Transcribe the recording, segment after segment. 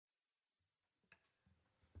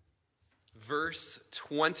verse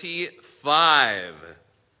 25.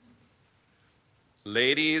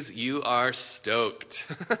 Ladies, you are stoked.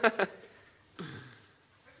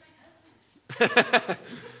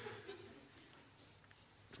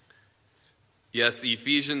 Yes,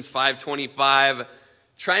 Ephesians 5:25.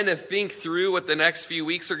 Trying to think through what the next few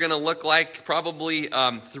weeks are going to look like. Probably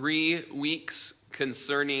 3 weeks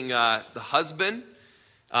concerning the husband.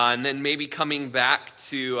 And then maybe coming back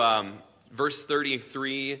to verse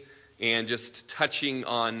 33 and just touching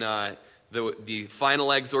on the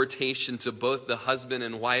final exhortation to both the husband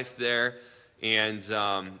and wife there. And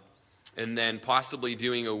then possibly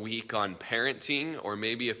doing a week on parenting, or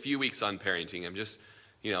maybe a few weeks on parenting. I'm just,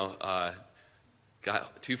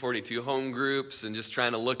 got 242 home groups and just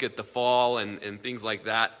trying to look at the fall and things like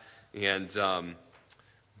that. And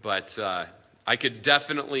but I could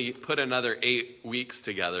definitely put another 8 weeks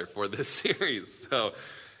together for this series. So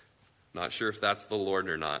not sure if that's the Lord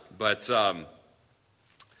or not. But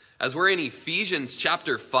as we're in Ephesians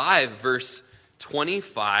chapter 5, verse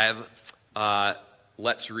 25,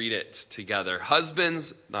 let's read it together.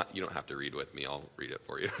 Husbands, you don't have to read with me. I'll read it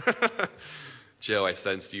for you. Joe, I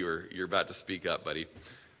sensed you're about to speak up, buddy.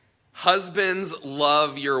 Husbands,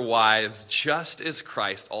 love your wives just as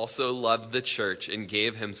Christ also loved the church and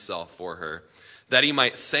gave himself for her, that he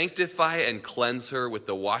might sanctify and cleanse her with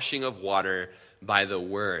the washing of water by the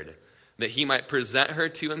word, that he might present her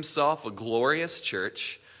to himself a glorious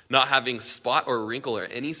church, not having spot or wrinkle or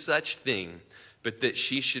any such thing, but that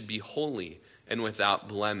she should be holy and without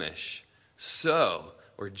blemish. So,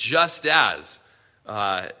 or just as,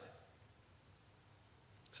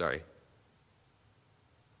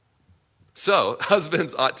 So,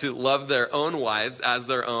 husbands ought to love their own wives as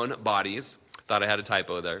their own bodies. Thought I had a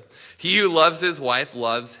typo there. He who loves his wife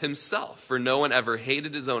loves himself, for no one ever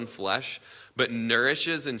hated his own flesh, but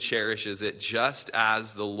nourishes and cherishes it, just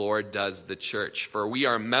as the Lord does the church. For we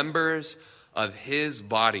are members of his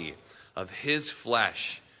body, of his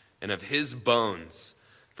flesh, and of his bones.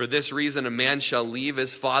 For this reason, a man shall leave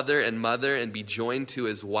his father and mother and be joined to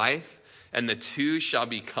his wife, and the two shall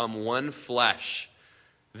become one flesh.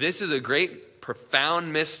 This is a great,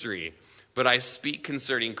 profound mystery, but I speak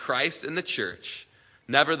concerning Christ and the church.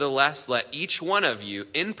 Nevertheless, let each one of you,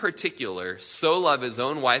 in particular, so love his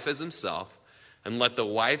own wife as himself, and let the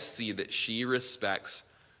wife see that she respects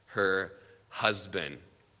her husband.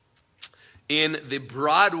 In the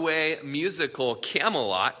Broadway musical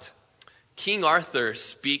Camelot, King Arthur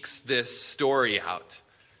speaks this story out.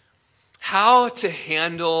 How to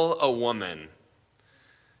handle a woman.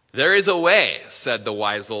 There is a way, said the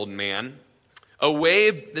wise old man, a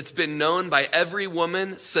way that's been known by every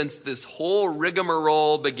woman since this whole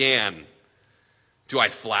rigmarole began. Do I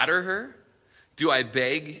flatter her? Do I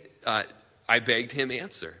beg? I begged him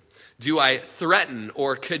answer. Do I threaten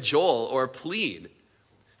or cajole or plead?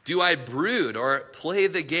 Do I brood or play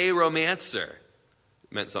the gay romancer?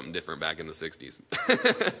 It meant something different back in the 60s.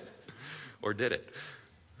 Or did it?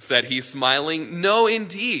 Said he, smiling. No,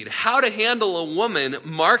 indeed. How to handle a woman,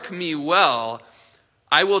 mark me well.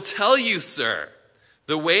 I will tell you, sir.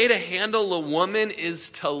 The way to handle a woman is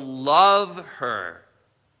to love her.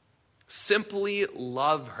 Simply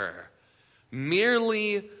love her.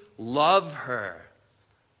 Merely love her.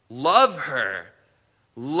 Love her.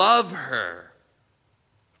 Love her.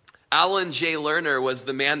 Alan J. Lerner was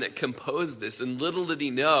the man that composed this, and little did he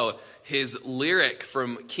know his lyric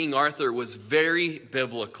from King Arthur was very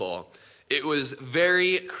biblical. It was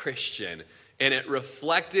very Christian, and it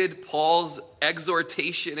reflected Paul's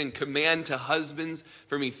exhortation and command to husbands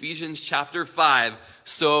from Ephesians chapter 5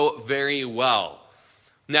 so very well.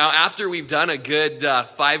 Now, after we've done a good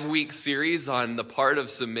 5-week series on the part of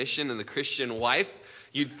submission and the Christian wife,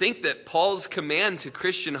 you'd think that Paul's command to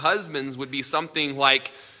Christian husbands would be something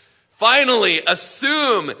like, finally,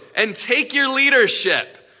 assume and take your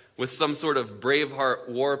leadership, with some sort of Braveheart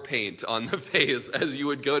war paint on the face as you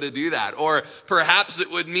would go to do that. Or perhaps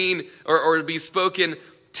it would mean, or be spoken,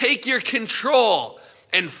 take your control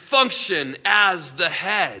and function as the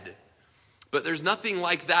head. But there's nothing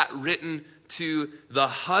like that written to the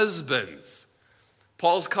husbands.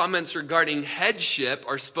 Paul's comments regarding headship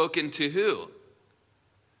are spoken to who?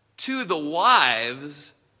 To the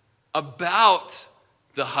wives about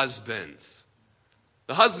the husbands.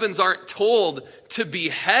 The husbands aren't told to be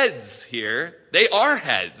heads here. They are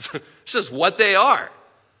heads. It's just what they are.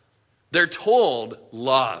 They're told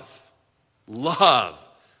love, love,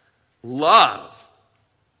 love.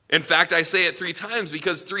 In fact, I say it 3 times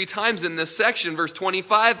because 3 times in this section, verse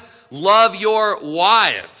 25, love your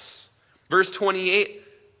wives. Verse 28,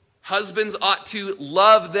 husbands ought to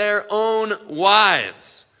love their own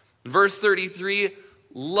wives. Verse 33,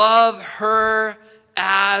 love her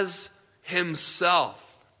as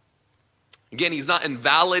himself. Again, he's not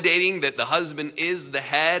invalidating that the husband is the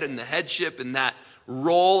head and the headship and that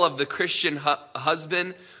role of the Christian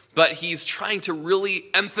husband, but he's trying to really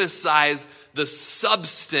emphasize the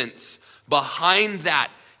substance behind that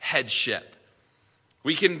headship.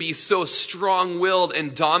 We can be so strong-willed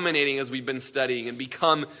and dominating as we've been studying and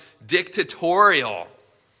become dictatorial.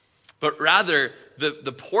 But rather,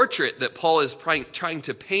 the portrait that Paul is trying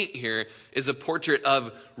to paint here is a portrait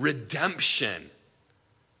of redemption,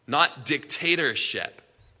 not dictatorship.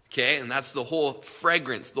 Okay, and that's the whole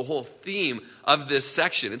fragrance, the whole theme of this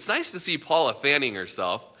section. It's nice to see Paula fanning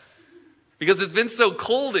herself because it's been so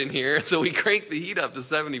cold in here, so we cranked the heat up to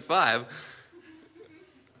 75.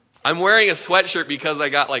 I'm wearing a sweatshirt because I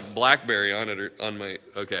got like blackberry on it or on my,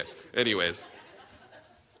 okay. Anyways.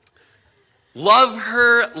 Love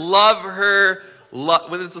her, love her.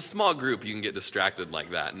 When it's a small group, you can get distracted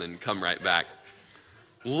like that and then come right back.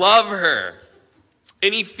 Love her.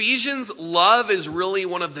 In Ephesians, love is really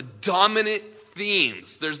one of the dominant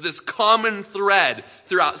themes. There's this common thread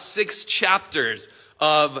throughout 6 chapters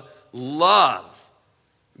of love.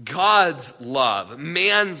 God's love,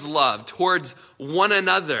 man's love towards one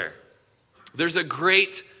another. There's a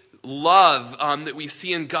great love that we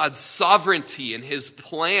see in God's sovereignty and his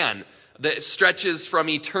plan that stretches from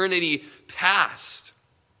eternity past.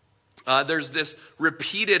 There's this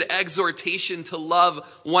repeated exhortation to love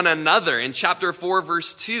one another in chapter 4,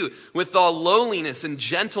 verse 2, with all lowliness and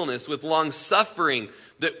gentleness, with long suffering,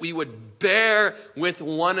 that we would bear with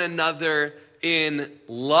one another in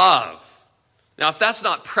love. Now, if that's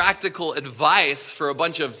not practical advice for a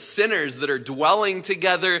bunch of sinners that are dwelling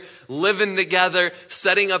together, living together,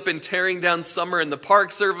 setting up and tearing down summer in the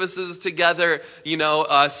park services together,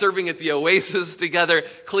 serving at the Oasis together,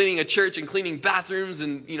 cleaning a church and cleaning bathrooms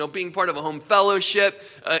and, being part of a home fellowship,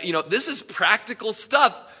 this is practical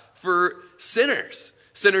stuff for sinners.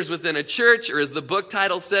 Sinners within a church, or as the book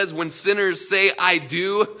title says, when sinners say, I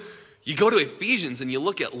do, you go to Ephesians and you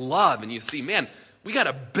look at love and you see, man, we got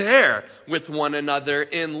to bear with one another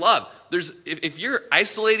in love. If you're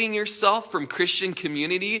isolating yourself from Christian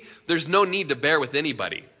community, there's no need to bear with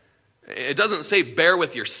anybody. It doesn't say bear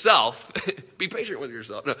with yourself. Be patient with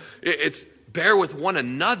yourself. No, it's bear with one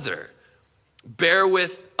another. Bear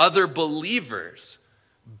with other believers.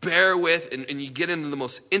 Bear with, and you get into the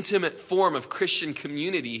most intimate form of Christian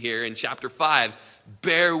community here in chapter 5.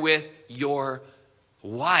 Bear with your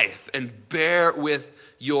wife and bear with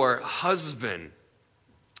your husband.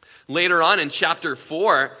 Later on in chapter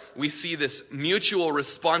 4, we see this mutual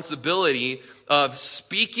responsibility of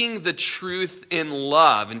speaking the truth in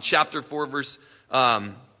love. In chapter 4, verse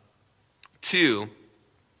 2,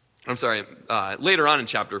 later on in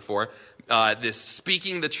chapter 4, this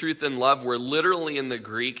speaking the truth in love, where literally in the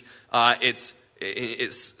Greek,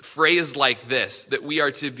 it's phrased like this, that we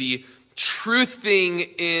are to be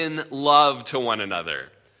truthing in love to one another.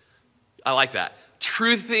 I like that.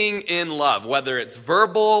 Truthing in love, whether it's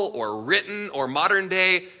verbal or written or modern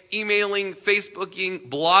day, emailing, Facebooking,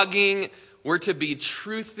 blogging, we're to be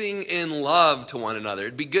truthing in love to one another.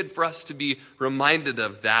 It'd be good for us to be reminded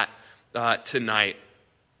of that tonight.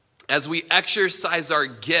 As we exercise our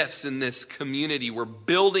gifts in this community, we're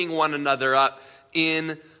building one another up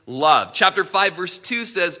in love. Chapter 5, verse 2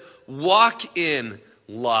 says, walk in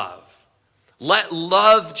love. Let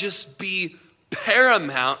love just be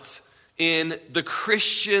paramount in the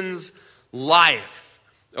Christian's life.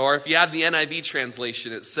 Or if you have the NIV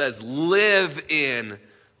translation, it says, live in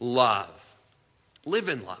love. Live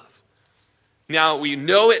in love. Now, we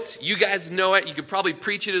know it. You guys know it. You could probably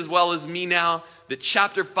preach it as well as me now. That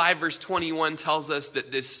chapter 5, verse 21 tells us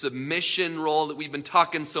that this submission role that we've been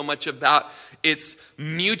talking so much about, it's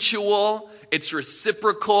mutual, it's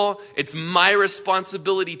reciprocal, it's my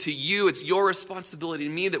responsibility to you, it's your responsibility to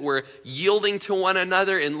me, that we're yielding to one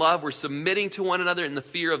another in love, we're submitting to one another in the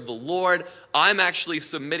fear of the Lord. I'm actually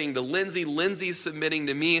submitting to Lindsay, Lindsay's submitting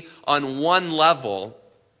to me on one level.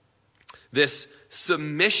 This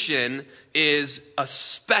submission is a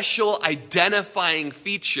special identifying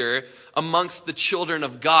feature amongst the children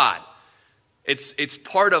of God. It's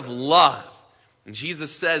part of love. And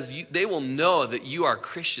Jesus says, they will know that you are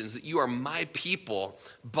Christians, that you are my people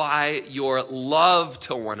by your love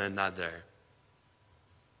to one another.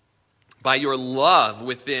 By your love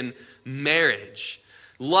within marriage.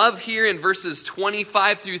 Love here in verses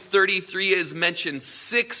 25 through 33 is mentioned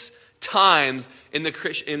 6 times in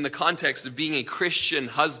the context of being a Christian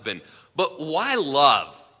husband. But why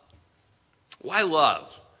love? Why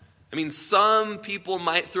love? I mean, some people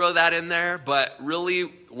might throw that in there, but really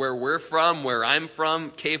where we're from, where I'm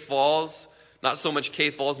from, Cay Falls, not so much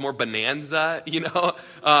K Falls, more bonanza,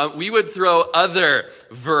 we would throw other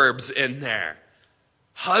verbs in there.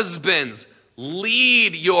 Husbands,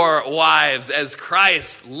 lead your wives as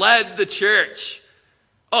Christ led the church.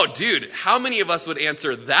 Oh, dude, how many of us would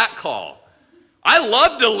answer that call? I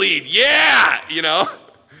love to lead, yeah,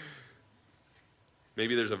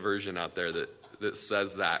 Maybe there's a version out there that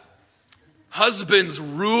says that. Husbands,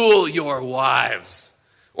 rule your wives.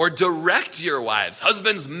 Or direct your wives.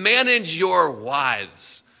 Husbands, manage your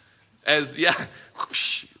wives.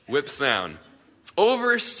 Whip sound.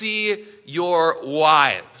 Oversee your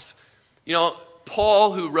wives.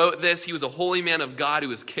 Paul, who wrote this, he was a holy man of God who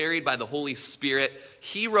was carried by the Holy Spirit.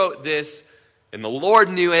 He wrote this, and the Lord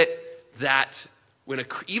knew it, that when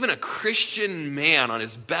even a Christian man on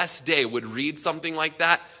his best day would read something like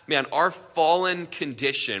that, man, our fallen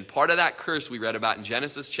condition, part of that curse we read about in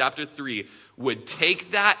Genesis chapter 3, would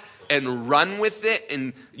take that and run with it,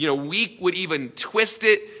 and we would even twist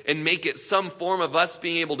it and make it some form of us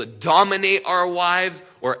being able to dominate our wives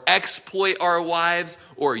or exploit our wives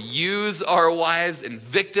or use our wives and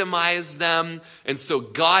victimize them. And so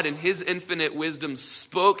God in his infinite wisdom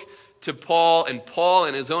spoke to Paul, and Paul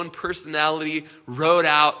in his own personality wrote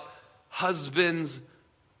out, husbands,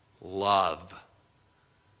 love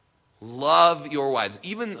your wives.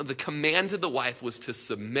 Even the command to the wife was to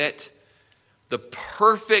submit. The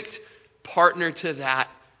perfect partner to that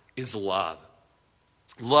is love.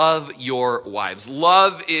 Love your wives.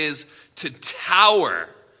 Love is to tower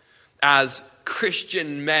as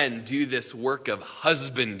Christian men do this work of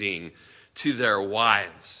husbanding to their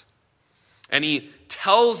wives. And he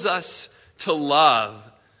tells us to love,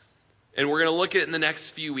 and we're going to look at it in the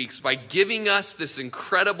next few weeks, by giving us this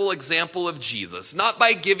incredible example of Jesus, not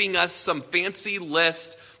by giving us some fancy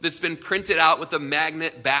list that's been printed out with a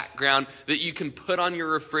magnet background that you can put on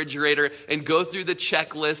your refrigerator and go through the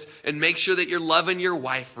checklist and make sure that you're loving your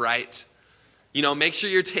wife right. Make sure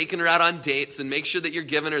you're taking her out on dates and make sure that you're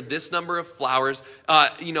giving her this number of flowers.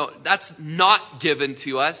 That's not given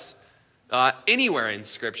to us anywhere in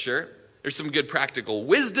Scripture. There's some good practical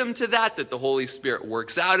wisdom to that the Holy Spirit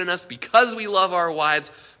works out in us because we love our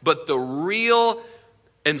wives. But the real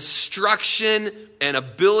instruction and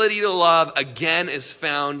ability to love, again, is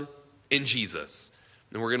found in Jesus.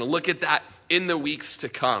 And we're going to look at that in the weeks to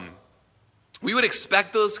come. We would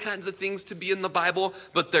expect those kinds of things to be in the Bible,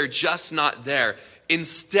 but they're just not there.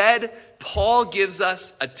 Instead, Paul gives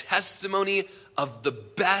us a testimony of the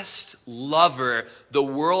best lover the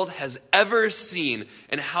world has ever seen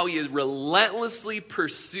and how he relentlessly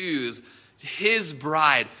pursues his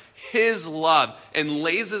bride, his love, and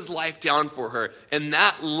lays his life down for her. And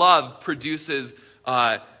that love produces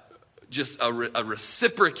just a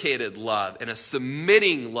reciprocated love and a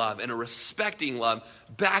submitting love and a respecting love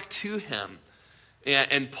back to him.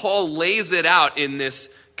 And Paul lays it out in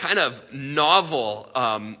this kind of novel,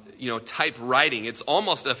 type writing. It's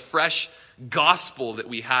almost a fresh gospel that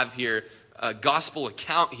we have here, a gospel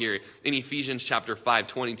account here in Ephesians chapter 5,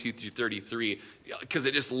 22 through 33, because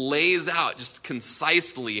it just lays out just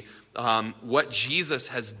concisely what Jesus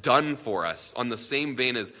has done for us on the same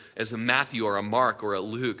vein as a Matthew or a Mark or a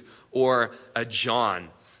Luke or a John.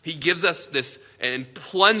 He gives us this and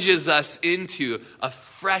plunges us into a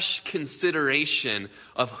fresh consideration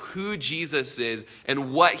of who Jesus is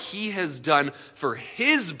and what he has done for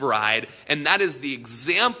his bride. And that is the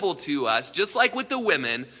example to us, just like with the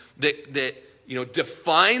women, that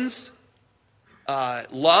defines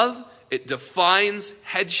love, it defines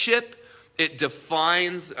headship, it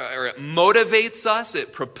defines or it motivates us,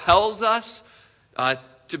 it propels us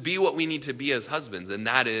to be what we need to be as husbands, and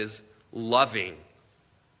that is loving.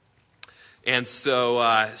 And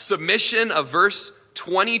so submission of verse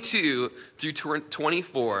 22 through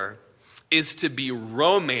 24 is to be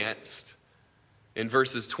romanced in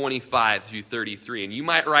verses 25 through 33. And you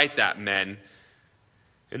might write that, men,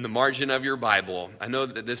 in the margin of your Bible. I know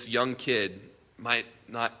that this young kid might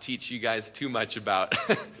not teach you guys too much about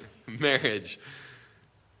marriage,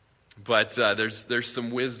 but there's some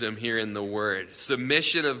wisdom here in the word.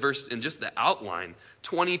 Submission of verse, and just the outline,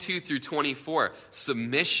 22 through 24,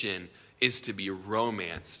 submission is to be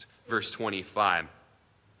romanced. Verse 25.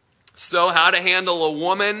 So how to handle a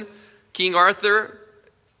woman? King Arthur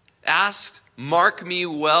asked, "Mark me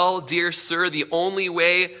well, dear sir, the only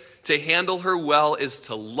way to handle her well is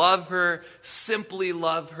to love her, simply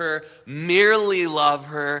love her, merely love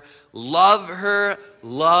her, love her,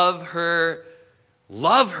 love her,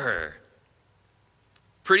 love her."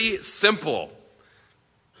 Pretty simple.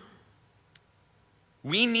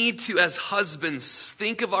 We need to, as husbands,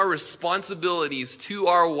 think of our responsibilities to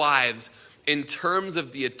our wives in terms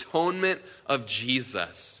of the atonement of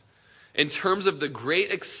Jesus. in terms of the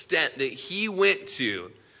great extent that he went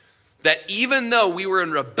to, that even though we were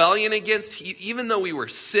in rebellion against, even though we were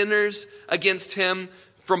sinners against him,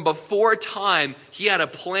 from before time, he had a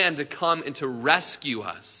plan to come and to rescue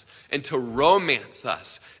us and to romance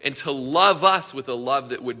us and to love us with a love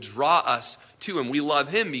that would draw us to him. We love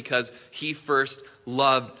him because he first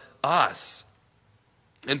loved us.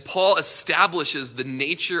 And Paul establishes the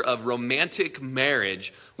nature of romantic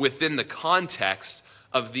marriage within the context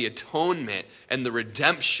of the atonement and the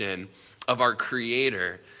redemption of our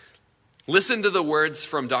Creator. Listen to the words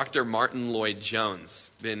from Dr. Martin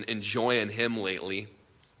Lloyd-Jones. Been enjoying him lately.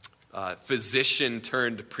 Physician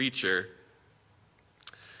turned preacher.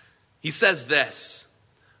 He says this: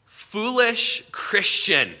 "Foolish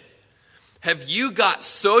Christian, have you got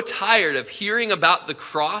so tired of hearing about the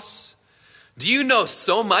cross? Do you know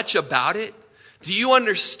so much about it? Do you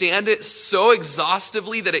understand it so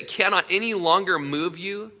exhaustively that it cannot any longer move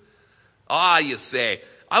you? Ah, you say,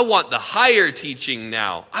 I want the higher teaching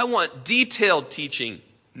now. I want detailed teaching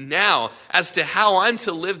now as to how I'm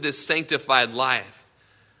to live this sanctified life.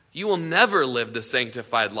 You will never live the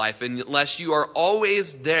sanctified life unless you are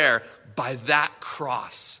always there by that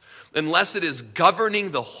cross, unless it is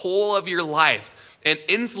governing the whole of your life and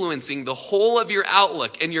influencing the whole of your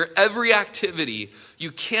outlook and your every activity.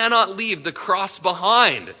 You cannot leave the cross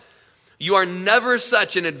behind. You are never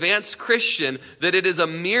such an advanced Christian that it is a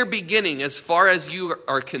mere beginning as far as you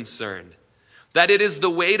are concerned. That is the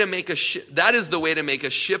way to make a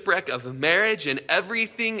shipwreck of marriage and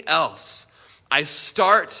everything else. I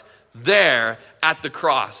start there at the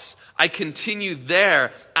cross. I continue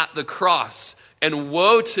there at the cross. And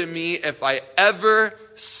woe to me if I ever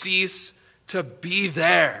cease to be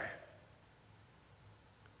there."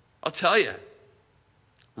 I'll tell you,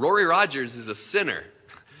 Rory Rogers is a sinner.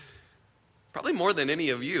 Probably more than any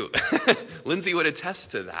of you. Lindsay would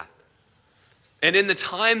attest to that. And in the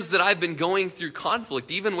times that I've been going through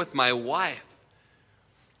conflict, even with my wife,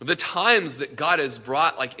 the times that God has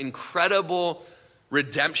brought like incredible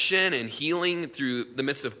redemption and healing through the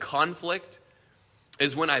midst of conflict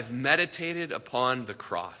is when I've meditated upon the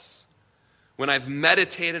cross. When I've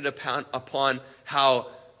meditated upon how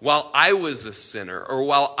while I was a sinner or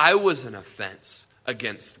while I was an offense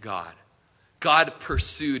against God, God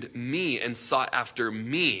pursued me and sought after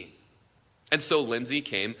me. And so Lindsay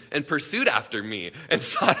came and pursued after me and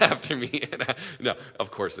sought after me. No, of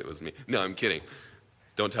course it was me. No, I'm kidding.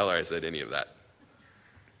 Don't tell her I said any of that.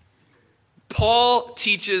 Paul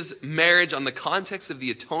teaches marriage on the context of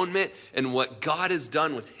the atonement and what God has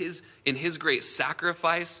done with in his great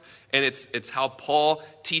sacrifice. And it's how Paul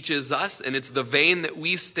teaches us, and it's the vein that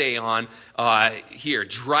we stay on here,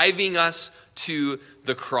 driving us to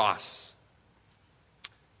the cross.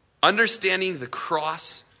 Understanding the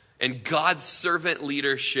cross and God's servant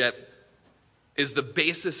leadership is the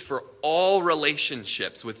basis for all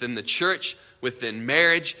relationships within the church, within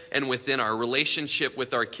marriage, and within our relationship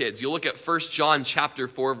with our kids. You look at 1 John chapter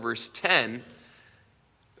 4, verse 10,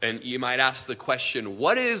 and you might ask the question,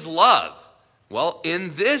 what is love? Well,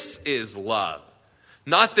 in this is love.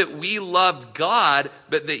 Not that we loved God,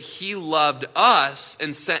 but that he loved us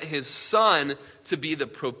and sent his Son to be the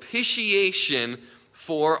propitiation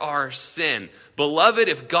for our sin. Beloved,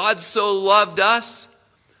 if God so loved us,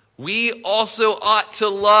 we also ought to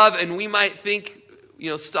love, and we might think,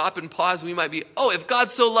 stop and pause. We might be, if God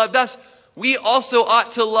so loved us, we also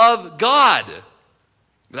ought to love God.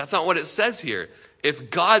 But that's not what it says here. If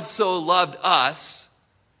God so loved us,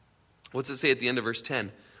 what's it say at the end of verse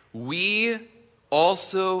 10? We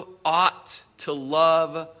also ought to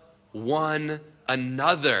love one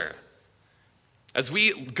another. As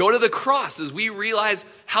we go to the cross, as we realize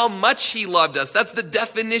how much he loved us, that's the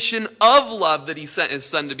definition of love, that he sent his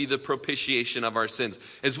Son to be the propitiation of our sins.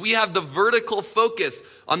 As we have the vertical focus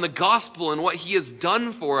on the gospel and what he has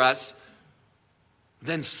done for us,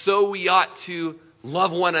 then so we ought to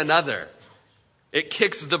love one another. It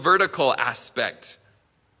kicks the vertical aspect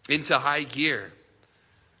into high gear.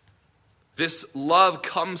 This love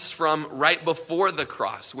comes from right before the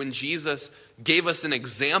cross, when Jesus gave us an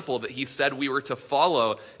example that he said we were to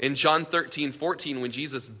follow. In John 13:14, when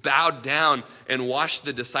Jesus bowed down and washed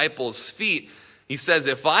the disciples' feet, he says,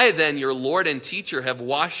 if I then, your Lord and teacher, have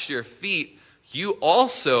washed your feet, you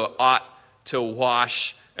also ought to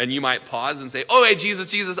wash. And you might pause and say, hey,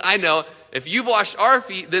 Jesus, I know. If you've washed our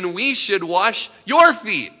feet, then we should wash your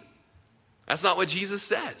feet. That's not what Jesus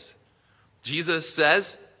says. Jesus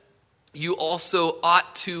says, you also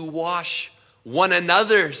ought to wash one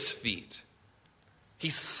another's feet. He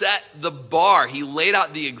set the bar. He laid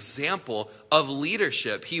out the example of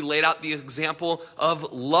leadership. He laid out the example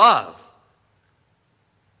of love.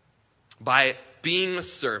 by being a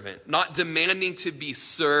servant, not demanding to be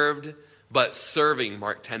served, but serving,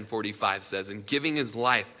 Mark 10:45 says, and giving his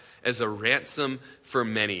life as a ransom for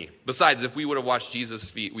many. Besides, if we would have washed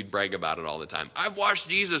Jesus' feet, we'd brag about it all the time. I've washed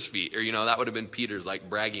Jesus' feet. Or, that would have been Peter's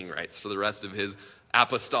bragging rights for the rest of his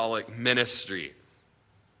apostolic ministry.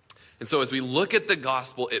 And so as we look at the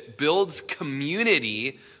gospel, it builds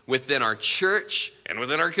community within our church and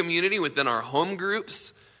within our community, within our home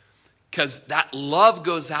groups, because that love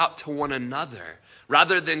goes out to one another.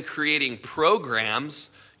 Rather than creating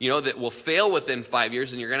programs, that will fail within 5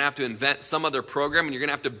 years, and you're going to have to invent some other program, and you're going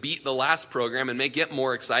to have to beat the last program and make it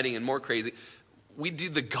more exciting and more crazy. We do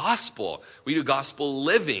the gospel. We do gospel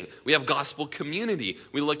living. We have gospel community.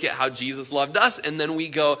 We look at how Jesus loved us, and then we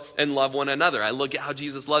go and love one another. I look at how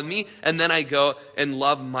Jesus loved me, and then I go and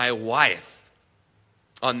love my wife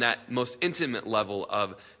on that most intimate level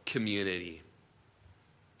of community.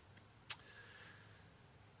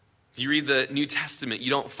 If you read the New Testament, you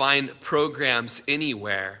don't find programs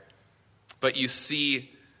anywhere, but you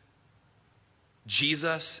see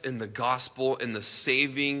Jesus in the gospel and the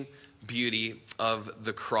saving beauty of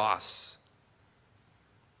the cross.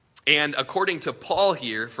 And according to Paul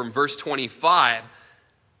here from verse 25,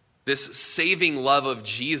 this saving love of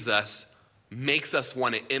Jesus makes us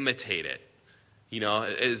want to imitate it.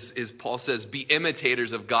 As Paul says, be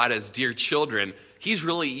imitators of God as dear children. He's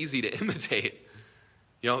really easy to imitate,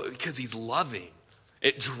 because he's loving.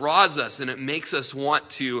 It draws us and it makes us want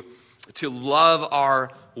to love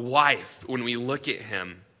our wife when we look at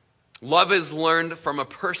him. Love is learned from a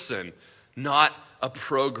person, not a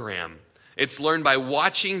program. It's learned by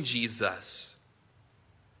watching Jesus.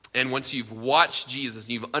 And once you've watched Jesus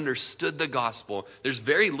and you've understood the gospel, there's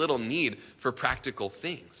very little need for practical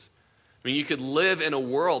things. You could live in a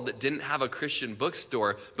world that didn't have a Christian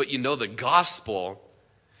bookstore, but the gospel,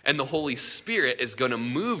 and the Holy Spirit is going to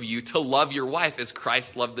move you to love your wife as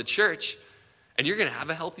Christ loved the church, and you're going to have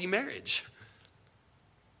a healthy marriage.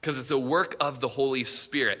 Because it's a work of the Holy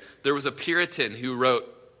Spirit. There was a Puritan who wrote,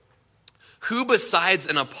 "Who besides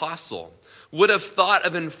an apostle would have thought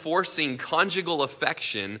of enforcing conjugal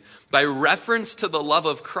affection by reference to the love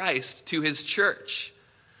of Christ to his church?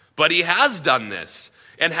 But he has done this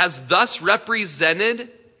and has thus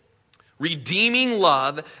represented redeeming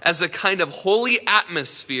love as a kind of holy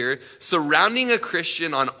atmosphere surrounding a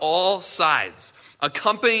Christian on all sides,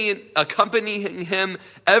 accompanying him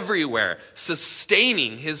everywhere,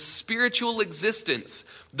 sustaining his spiritual existence,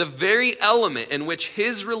 the very element in which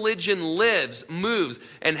his religion lives, moves,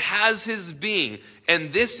 and has his being.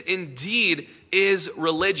 And this indeed is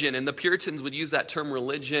religion." And the Puritans would use that term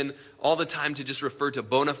religion all the time to just refer to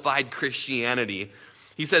bona fide Christianity.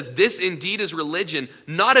 He says, "This indeed is religion,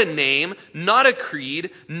 not a name, not a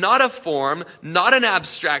creed, not a form, not an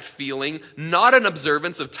abstract feeling, not an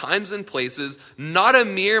observance of times and places, not a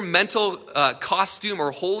mere mental costume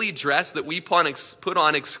or holy dress that we put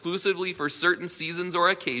on exclusively for certain seasons or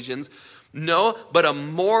occasions. No, but a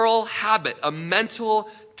moral habit, a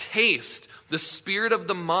mental taste, the spirit of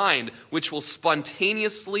the mind, which will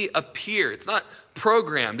spontaneously appear." It's not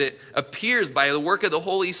programmed. It appears by the work of the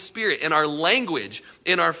Holy Spirit in our language,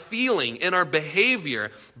 in our feeling, in our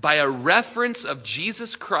behavior, by a reference of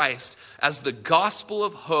Jesus Christ as the gospel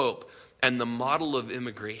of hope and the model of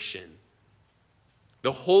immigration.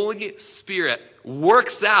 The Holy Spirit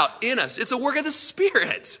works out in us. It's a work of the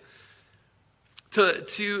Spirit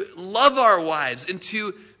to love our wives and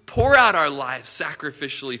to pour out our lives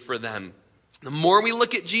sacrificially for them. The more we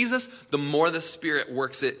look at Jesus, the more the Spirit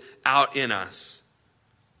works it out in us.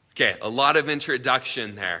 Okay, a lot of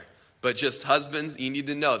introduction there. But just husbands, you need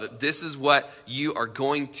to know that this is what you are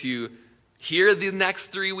going to hear the next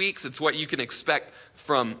 3 weeks. It's what you can expect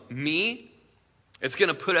from me. It's going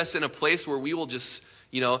to put us in a place where we will just,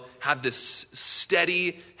 have this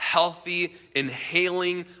steady, healthy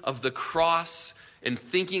inhaling of the cross and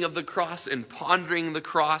thinking of the cross and pondering the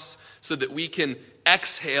cross so that we can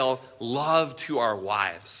exhale love to our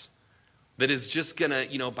wives. That is just going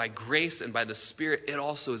to, by grace and by the Spirit, it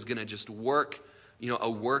also is going to just work, a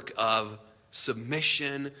work of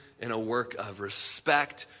submission and a work of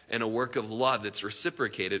respect and a work of love that's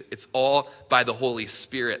reciprocated. It's all by the Holy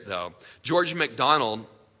Spirit, though. George MacDonald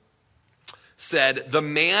said, "The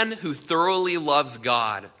man who thoroughly loves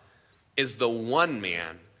God is the one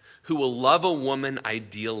man who will love a woman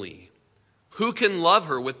ideally. Who can love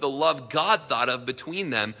her with the love God thought of between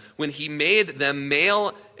them when he made them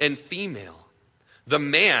male and female? The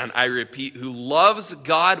man, I repeat, who loves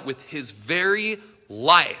God with his very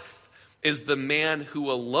life is the man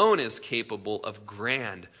who alone is capable of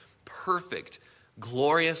grand, perfect,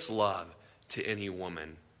 glorious love to any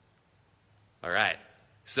woman." All right.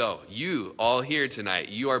 So you all here tonight,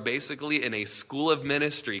 you are basically in a school of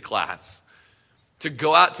ministry class to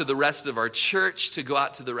go out to the rest of our church, to go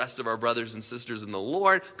out to the rest of our brothers and sisters in the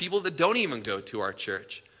Lord, people that don't even go to our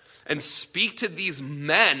church, and speak to these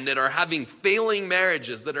men that are having failing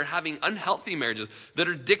marriages, that are having unhealthy marriages, that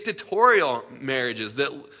are dictatorial marriages,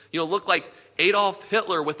 that look like Adolf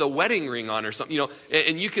Hitler with a wedding ring on or something,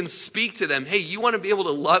 and you can speak to them. Hey, you want to be able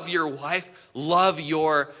to love your wife? Love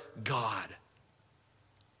your God.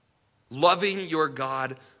 Loving your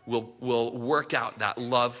God will work out that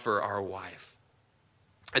love for our wife.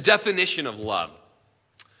 A definition of love.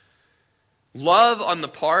 Love on the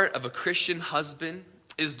part of a Christian husband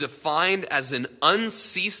is defined as an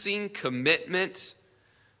unceasing commitment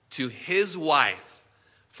to his wife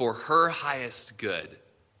for her highest good.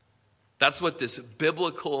 That's what this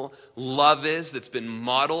biblical love is that's been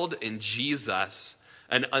modeled in Jesus,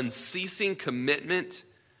 an unceasing commitment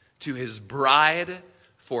to his bride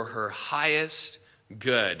for her highest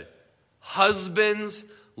good.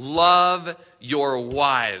 Husbands, love your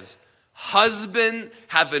wives. Husband,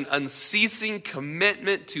 have an unceasing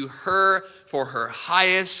commitment to her for her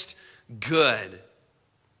highest good.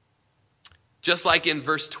 Just like in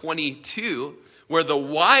verse 22, where the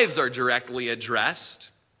wives are directly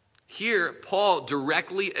addressed, here Paul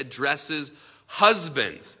directly addresses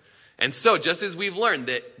husbands. And so, just as we've learned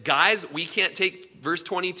that, guys, we can't take verse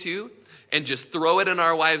 22 and just throw it in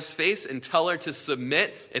our wife's face and tell her to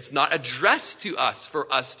submit. It's not addressed to us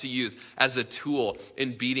for us to use as a tool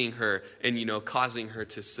in beating her and, causing her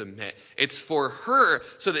to submit. It's for her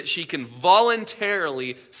so that she can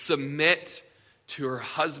voluntarily submit to her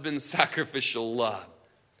husband's sacrificial love.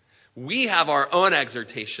 We have our own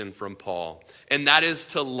exhortation from Paul, and that is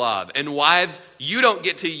to love. And wives, you don't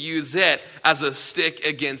get to use it as a stick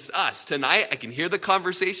against us. Tonight, I can hear the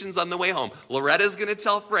conversations on the way home. Loretta's going to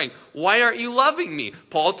tell Frank, why aren't you loving me?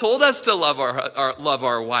 Paul told us to love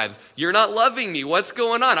our wives. You're not loving me. What's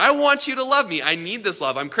going on? I want you to love me. I need this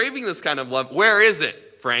love. I'm craving this kind of love. Where is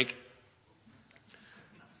it, Frank?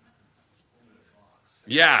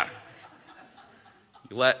 Yeah.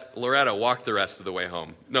 Let Loretta walk the rest of the way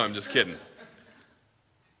home. No, I'm just kidding.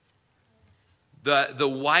 The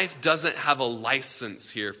wife doesn't have a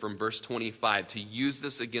license here from verse 25 to use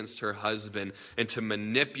this against her husband and to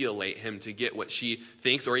manipulate him to get what she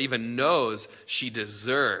thinks or even knows she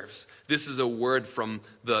deserves. This is a word from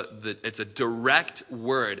it's a direct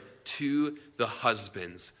word to the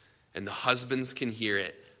husbands, and the husbands can hear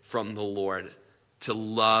it from the Lord to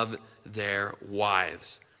love their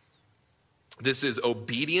wives. This is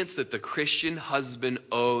obedience that the Christian husband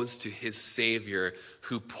owes to his Savior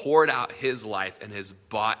who poured out his life and has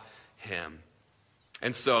bought him.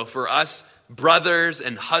 And so for us brothers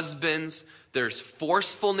and husbands, there's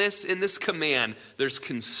forcefulness in this command. There's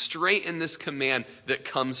constraint in this command that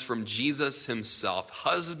comes from Jesus himself.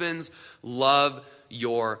 Husbands, love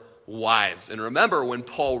your wives. And remember, when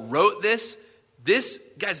Paul wrote this,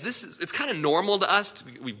 it's kind of normal to us.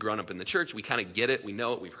 We've grown up in the church. We kind of get it. We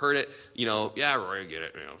know it. We've heard it. Yeah, Roy, I get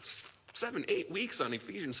it. 7-8 weeks on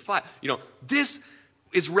Ephesians 5. This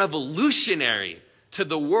is revolutionary to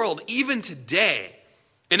the world even today.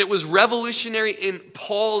 And it was revolutionary in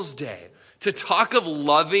Paul's day. To talk of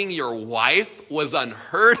loving your wife was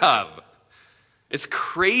unheard of. It's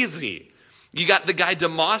crazy. You got the guy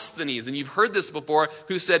Demosthenes, and you've heard this before,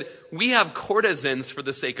 who said, we have courtesans for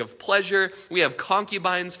the sake of pleasure, we have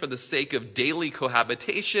concubines for the sake of daily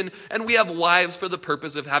cohabitation, and we have wives for the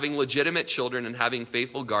purpose of having legitimate children and having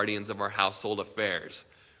faithful guardians of our household affairs.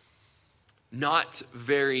 Not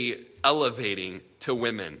very elevating to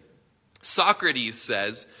women. Socrates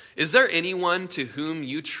says, is there anyone to whom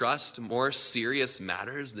you trust more serious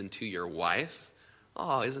matters than to your wife?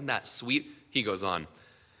 Oh, isn't that sweet? He goes on.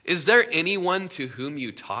 Is there anyone to whom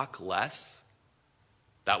you talk less?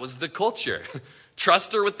 That was the culture.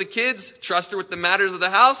 Trust her with the kids, trust her with the matters of the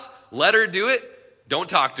house, let her do it, don't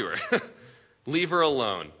talk to her. Leave her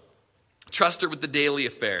alone. Trust her with the daily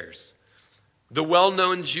affairs. The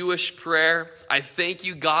well-known Jewish prayer, I thank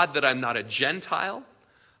you, God, that I'm not a Gentile,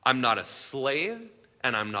 I'm not a slave,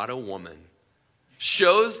 and I'm not a woman,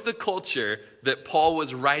 shows the culture that Paul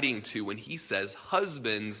was writing to when he says,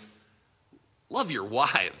 husbands, love your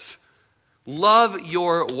wives. Love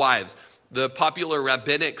your wives. The popular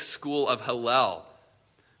rabbinic school of Hillel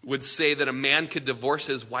would say that a man could divorce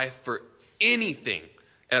his wife for anything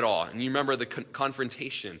at all. And you remember the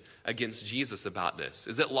confrontation against Jesus about this.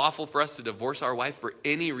 Is it lawful for us to divorce our wife for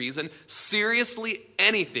any reason? Seriously,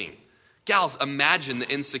 anything. Gals, imagine the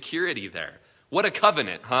insecurity there. What a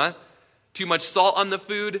covenant, huh? Too much salt on the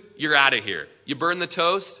food, you're out of here. You burn the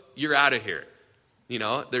toast, you're out of here.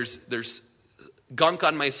 There's gunk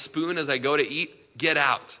on my spoon as I go to eat, get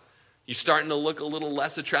out. You starting to look a little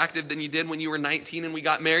less attractive than you did when you were 19 and we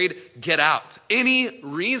got married, get out. Any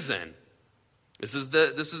reason. This is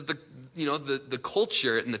the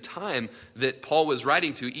culture and the time that Paul was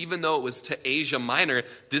writing to. Even though it was to Asia Minor,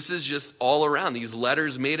 this is just all around. These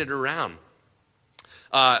letters made it around.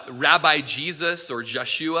 Rabbi Jesus or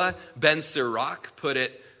Joshua ben Sirach put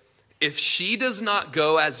it, if she does not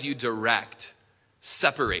go as you direct,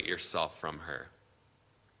 separate yourself from her.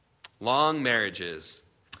 Long marriages.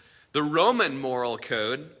 The Roman moral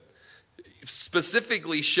code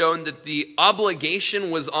specifically shown that the obligation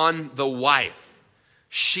was on the wife.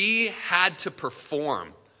 She had to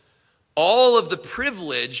perform. All of the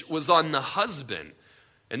privilege was on the husband.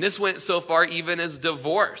 And this went so far even as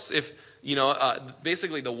divorce. If,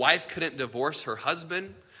 basically the wife couldn't divorce her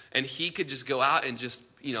husband, and he could just go out and just,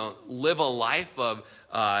 live a life of,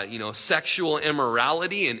 sexual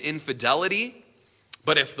immorality and infidelity.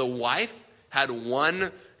 But if the wife had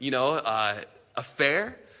one,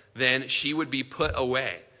 affair, then she would be put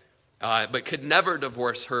away, but could never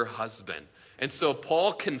divorce her husband. And so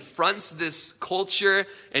Paul confronts this culture,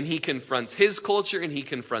 and he confronts his culture, and he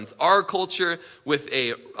confronts our culture with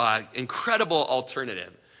a incredible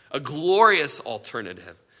alternative, a glorious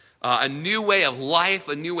alternative, a new way of life,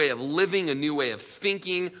 a new way of living, a new way of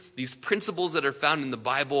thinking. These principles that are found in the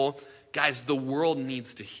Bible, guys, the world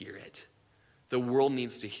needs to hear it. The world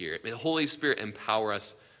needs to hear it. May the Holy Spirit empower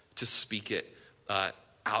us to speak it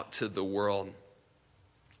out to the world.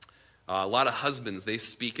 A lot of husbands, they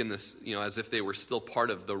speak in this, as if they were still part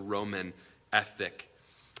of the Roman ethic.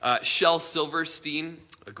 Shel Silverstein,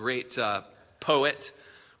 a great poet,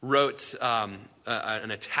 wrote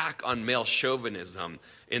an attack on male chauvinism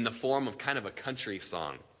in the form of kind of a country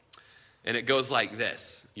song. And it goes like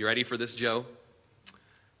this. You ready for this, Joe?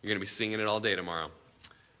 You're going to be singing it all day tomorrow.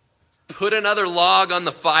 Put another log on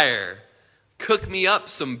the fire, cook me up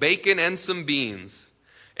some bacon and some beans,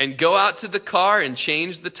 and go out to the car and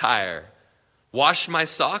change the tire. Wash my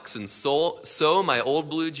socks and sew my old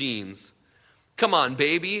blue jeans. Come on,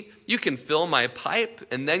 baby, you can fill my pipe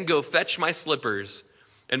and then go fetch my slippers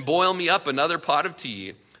and boil me up another pot of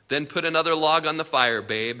tea. Then put another log on the fire,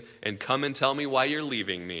 babe, and come and tell me why you're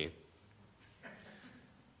leaving me.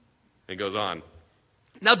 It goes on.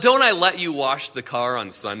 Now, don't I let you wash the car on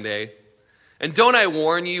Sunday? And don't I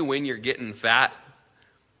warn you when you're getting fat?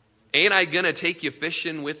 Ain't I gonna take you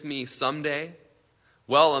fishing with me someday?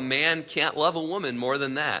 Well, a man can't love a woman more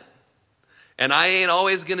than that. And ain't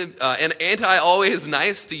I always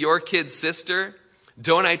nice to your kid's sister?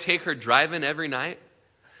 Don't I take her driving every night?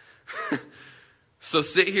 So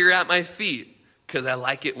sit here at my feet, 'cause I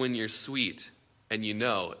like it when you're sweet, and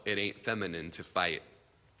it ain't feminine to fight.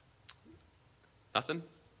 Nothing?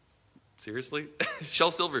 Seriously?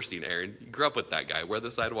 Shel Silverstein, Aaron. You grew up with that guy, Where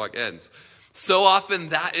the Sidewalk Ends. So often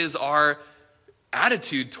that is our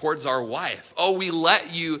attitude towards our wife. Oh, we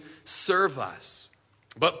let you serve us.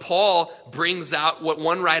 But Paul brings out what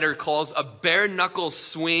one writer calls a bare-knuckle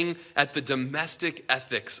swing at the domestic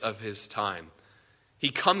ethics of his time.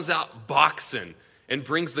 He comes out boxing and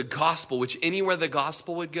brings the gospel, which anywhere the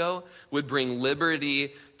gospel would go, would bring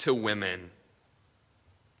liberty to women.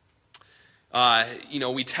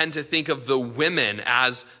 We tend to think of the women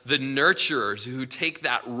as the nurturers who take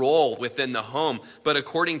that role within the home. But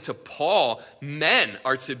according to Paul, men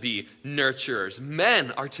are to be nurturers.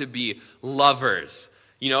 Men are to be lovers.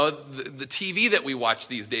 The TV that we watch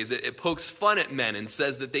these days, it pokes fun at men and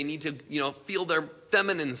says that they need to, feel their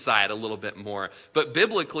feminine side a little bit more. But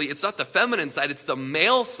biblically, it's not the feminine side, it's the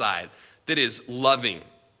male side that is loving,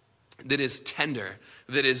 that is tender,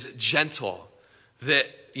 that is gentle,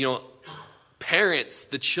 that, parents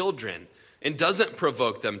the children and doesn't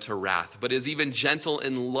provoke them to wrath, but is even gentle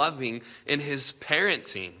and loving in his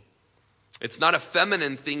parenting. It's not a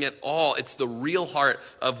feminine thing at all. It's the real heart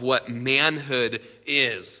of what manhood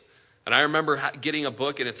is. And I remember getting a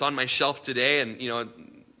book, and it's on my shelf today, and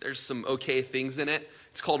there's some okay things in it.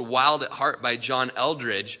 It's called Wild at Heart by John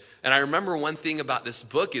Eldredge. And I remember one thing about this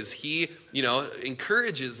book is he,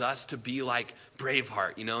 encourages us to be like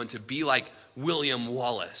Braveheart, and to be like William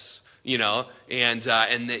Wallace. And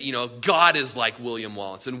that, God is like William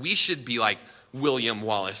Wallace, and we should be like William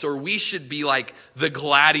Wallace, or we should be like the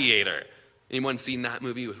Gladiator. Anyone seen that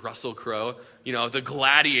movie with Russell Crowe? The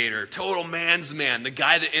Gladiator, total man's man, the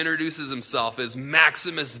guy that introduces himself as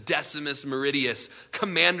Maximus Decimus Meridius,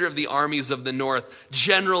 commander of the armies of the north,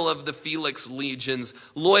 general of the Felix legions,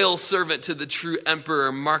 loyal servant to the true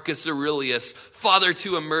emperor Marcus Aurelius, father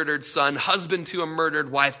to a murdered son, husband to a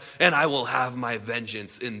murdered wife, and I will have my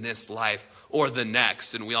vengeance in this life. or the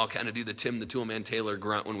next. And we all kind of do the Tim the Toolman Taylor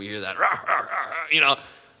grunt when we hear that,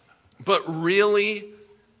 But really,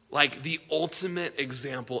 like the ultimate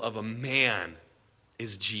example of a man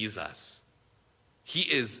is Jesus. He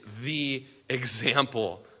is the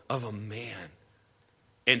example of a man.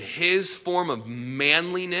 And his form of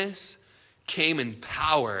manliness came in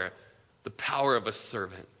power, the power of a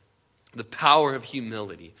servant, the power of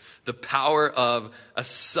humility, the power of a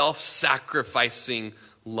self-sacrificing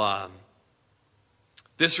love.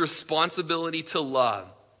 This responsibility to love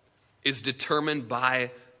is determined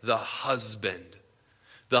by the husband.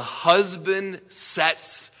 The husband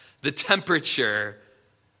sets the temperature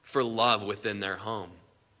for love within their home.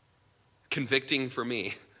 Convicting for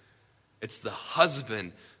me. It's the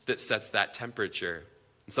husband that sets that temperature.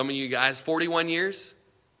 And some of you guys, 41 years?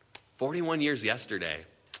 41 years yesterday.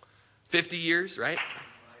 50 years, right?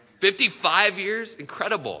 55 years?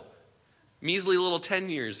 Incredible. Measly little 10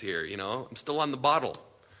 years here, I'm still on the bottle.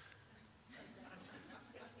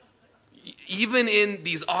 Even in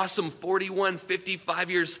these awesome 41,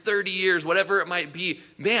 55 years, 30 years, whatever it might be,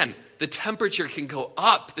 man, the temperature can go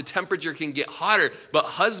up. The temperature can get hotter. But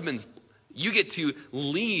husbands, you get to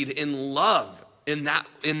lead in love in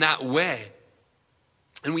that way.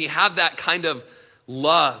 And we have that kind of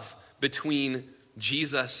love between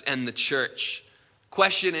Jesus and the church.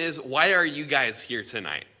 Question is, why are you guys here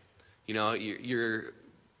tonight? You're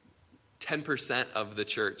 10% of the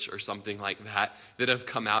church or something like that have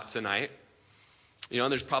come out tonight.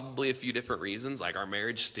 There's probably a few different reasons, like our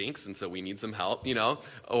marriage stinks and so we need some help,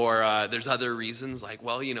 or there's other reasons like,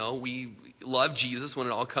 we love Jesus when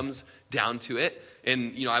it all comes down to it.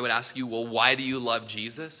 And, I would ask you, well, why do you love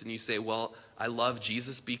Jesus? And you say, well, I love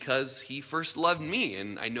Jesus because he first loved me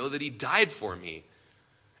and I know that he died for me.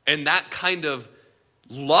 And that kind of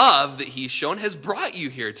love that he's shown has brought you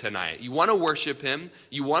here tonight. You want to worship him.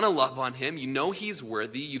 You want to love on him. You know he's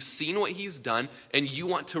worthy. You've seen what he's done, and you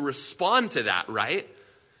want to respond to that, right?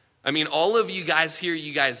 I mean, all of you guys here,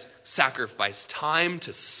 you guys sacrifice time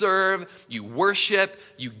to serve. You worship.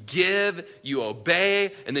 You give. You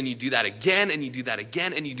obey. And then you do that again, and you do that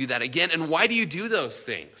again, and you do that again. And why do you do those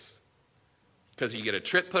things? Because you get a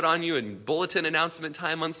trip put on you and bulletin announcement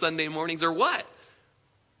time on Sunday mornings, or what?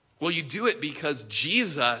 Well, you do it because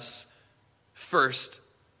Jesus first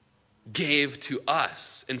gave to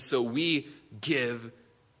us, and so we give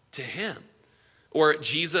to him. Or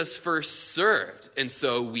Jesus first served, and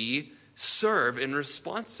so we serve in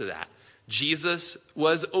response to that. Jesus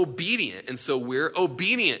was obedient, and so we're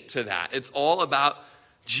obedient to that. It's all about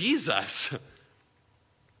Jesus.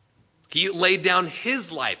 He laid down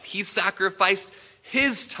his life. He sacrificed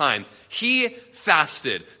his time. He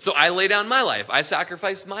fasted. So I lay down my life. I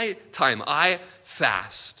sacrifice my time. I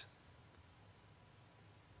fast.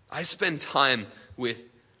 I spend time with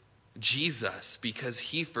Jesus because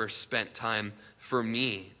he first spent time for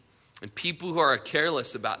me. And people who are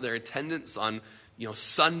careless about their attendance on,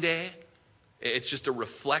 Sunday, it's just a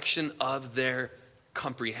reflection of their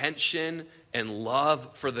comprehension and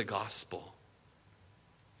love for the gospel.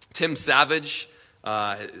 Tim Savage,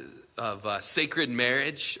 of Sacred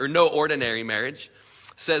Marriage, or No Ordinary Marriage,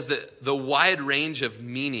 says that the wide range of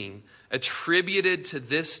meaning attributed to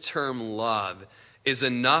this term love is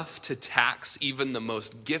enough to tax even the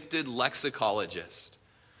most gifted lexicologist.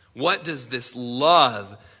 What does this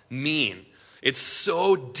love mean? It's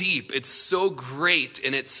so deep, it's so great,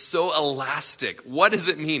 and it's so elastic. What does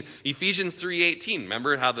it mean? Ephesians 3:18,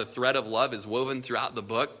 remember how the thread of love is woven throughout the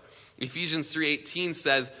book? Ephesians 3:18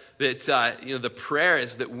 says that the prayer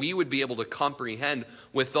is that we would be able to comprehend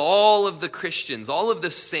with all of the Christians, all of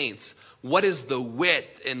the saints, what is the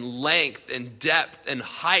width and length and depth and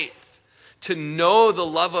height, to know the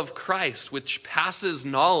love of Christ, which passes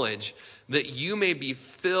knowledge, that you may be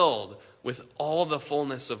filled with all the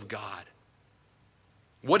fullness of God.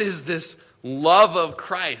 What is this love of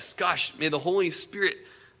Christ? Gosh, may the Holy Spirit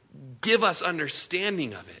give us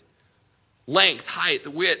understanding of it. Length, height,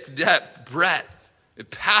 width, depth, breadth. It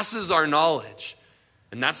passes our knowledge.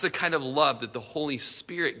 And that's the kind of love that the Holy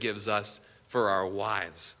Spirit gives us for our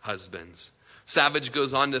wives, husbands. Savage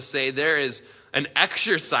goes on to say there is an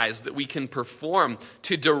exercise that we can perform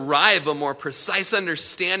to derive a more precise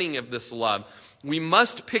understanding of this love. We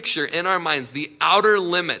must picture in our minds the outer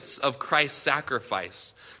limits of Christ's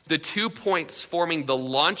sacrifice, the 2 points forming the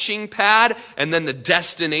launching pad and then the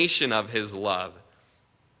destination of his love.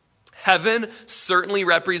 Heaven certainly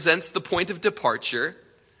represents the point of departure.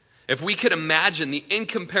 If we could imagine the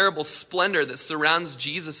incomparable splendor that surrounds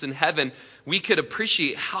Jesus in heaven, we could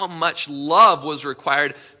appreciate how much love was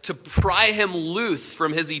required to pry him loose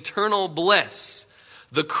from his eternal bliss.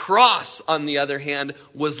 The cross, on the other hand,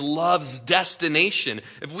 was love's destination.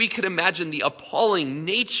 If we could imagine the appalling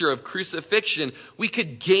nature of crucifixion, we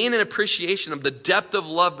could gain an appreciation of the depth of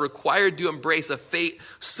love required to embrace a fate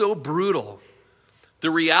so brutal. The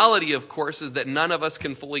reality, of course, is that none of us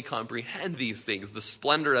can fully comprehend these things, the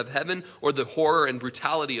splendor of heaven or the horror and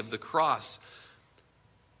brutality of the cross.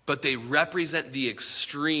 But they represent the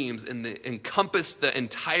extremes and encompass the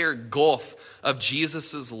entire gulf of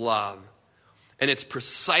Jesus' love. And it's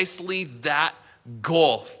precisely that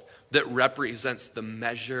gulf that represents the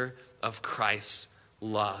measure of Christ's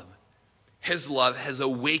love. His love has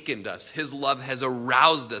awakened us. His love has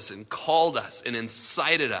aroused us and called us and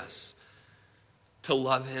incited us to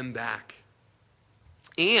love him back.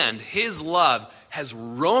 And his love has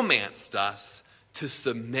romanced us to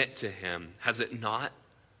submit to him. Has it not?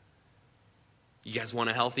 You guys want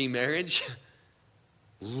a healthy marriage?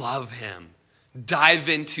 Love him. Dive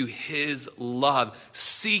into his love.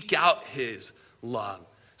 Seek out his love.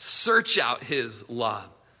 Search out his love.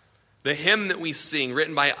 The hymn that we sing,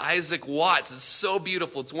 written by Isaac Watts, is so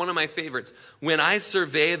beautiful. It's one of my favorites. When I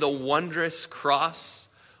survey the wondrous cross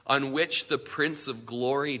on which the Prince of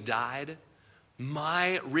Glory died,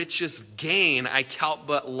 my richest gain I count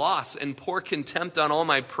but loss, and pour contempt on all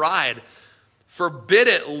my pride. Forbid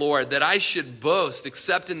it, Lord, that I should boast,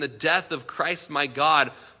 except in the death of Christ my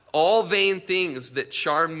God. All vain things that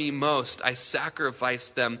charm me most, I sacrifice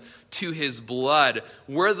them to his blood.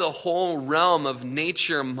 Were the whole realm of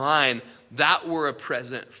nature mine, that were a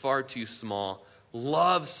present far too small.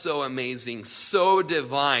 Love so amazing, so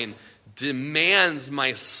divine, demands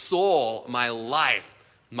my soul, my life,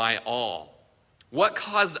 my all. What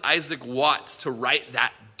caused Isaac Watts to write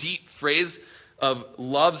that deep phrase of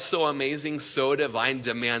love so amazing, so divine,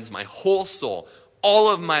 demands my whole soul, all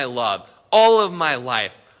of my love, all of my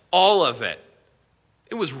life, all of it?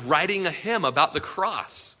 It was writing a hymn about the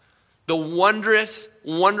cross, the wondrous,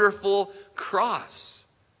 wonderful cross.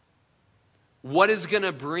 What is going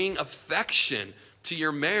to bring affection to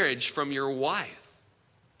your marriage from your wife?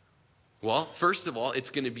 Well, first of all, it's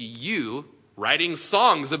going to be you writing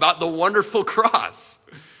songs about the wonderful cross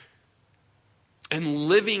and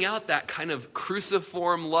living out that kind of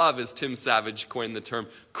cruciform love, as Tim Savage coined the term,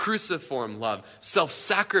 cruciform love,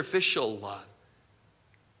 self-sacrificial love.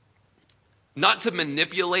 Not to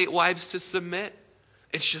manipulate wives to submit.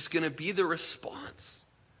 It's just going to be the response.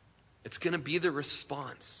 It's going to be the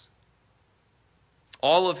response.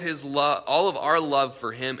 All of his love, all of our love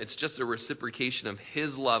for him, it's just a reciprocation of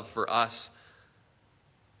his love for us.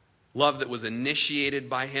 Love that was initiated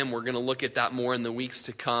by him. We're going to look at that more in the weeks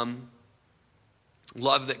to come.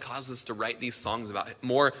 Love that caused us to write these songs about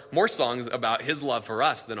more songs about his love for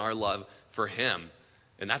us than our love for him.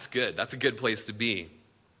 And that's good. That's a good place to be.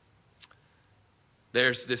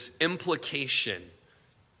 There's this implication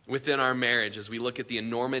within our marriage as we look at the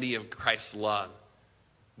enormity of Christ's love,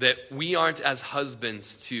 that we aren't as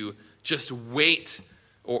husbands to just wait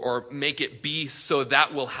or make it be so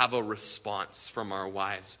that we'll have a response from our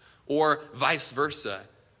wives, or vice versa,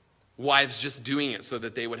 wives just doing it so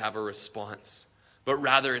that they would have a response. But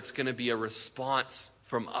rather it's going to be a response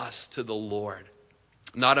from us to the Lord,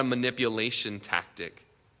 not a manipulation tactic.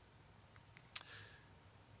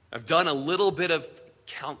 I've done a little bit of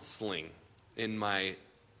counseling in my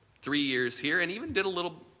 3 years here, and even did a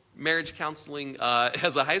little marriage counseling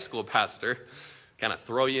as a high school pastor. Kind of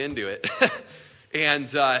throw you into it. And,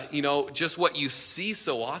 just what you see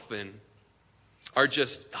so often are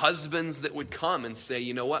just husbands that would come and say,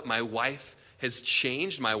 you know what, my wife has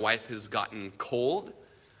changed, my wife has gotten cold.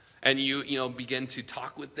 And you begin to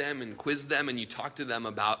talk with them and quiz them, and you talk to them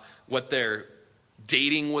about what their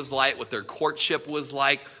dating was like, what their courtship was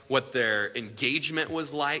like, what their engagement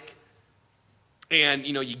was like. And,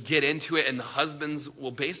 you get into it, and the husbands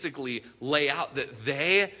will basically lay out that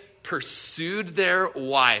they pursued their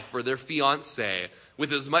wife or their fiance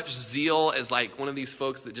with as much zeal as like one of these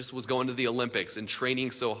folks that just was going to the Olympics and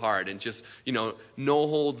training so hard and just, no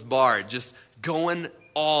holds barred, just going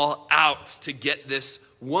all out to get this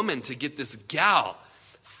woman, to get this gal.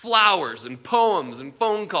 Flowers and poems and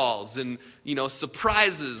phone calls and,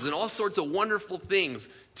 surprises and all sorts of wonderful things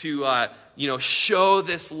to, show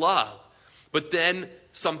this love. But then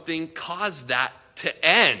something caused that to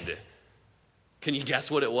end. Can you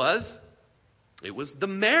guess what it was? It was the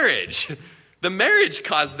marriage. The marriage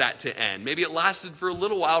caused that to end. Maybe it lasted for a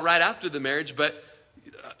little while right after the marriage, but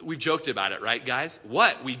we joked about it, right, guys?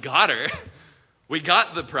 What? We got her. We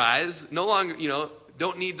got the prize. No longer,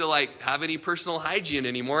 don't need to have any personal hygiene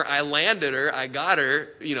anymore. I landed her. I got her.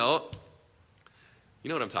 You know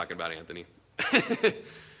what I'm talking about, Anthony.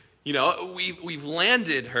 We've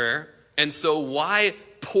landed her. And so why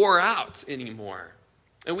pour out anymore?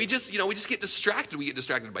 And we just get distracted. We get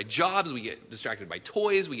distracted by jobs. We get distracted by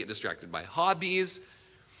toys. We get distracted by hobbies.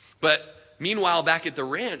 But meanwhile, back at the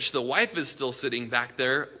ranch, the wife is still sitting back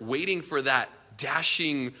there waiting for that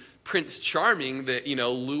dashing Prince Charming that,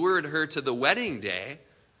 lured her to the wedding day.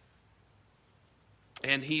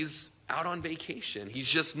 And he's out on vacation. He's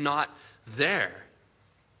just not there.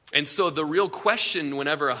 And so the real question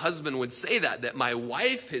whenever a husband would say that my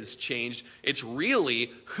wife has changed, it's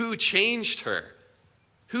really who changed her?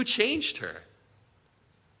 Who changed her?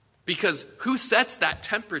 Because who sets that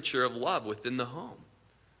temperature of love within the home?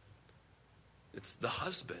 It's the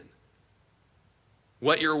husband.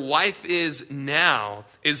 What your wife is now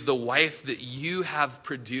is the wife that you have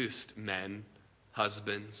produced, men,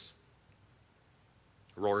 husbands.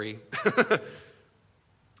 Rory.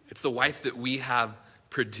 It's the wife that we have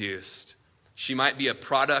produced. She might be a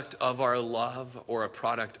product of our love or a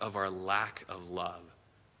product of our lack of love.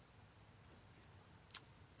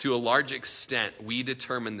 To a large extent, we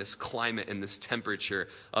determine this climate and this temperature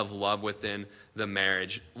of love within the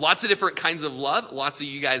marriage. Lots of different kinds of love. Lots of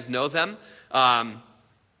you guys know them.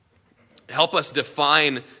 Help us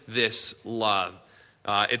define this love.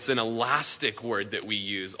 It's an elastic word that we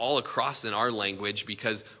use all across in our language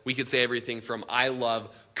because we could say everything from I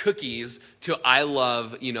love cookies to I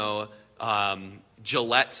love,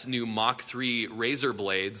 Gillette's new Mach 3 razor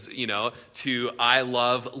blades, to I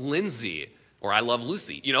love Lindsay or I love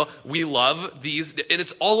Lucy. We love these, and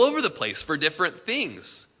it's all over the place for different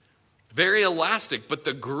things. Very elastic, but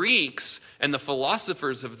the Greeks and the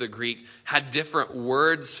philosophers of the Greek had different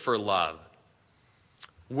words for love.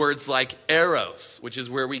 Words like eros, which is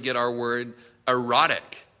where we get our word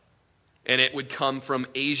erotic. And it would come from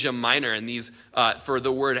Asia Minor. And these, for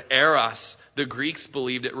the word eros, the Greeks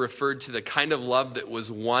believed it referred to the kind of love that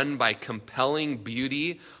was won by compelling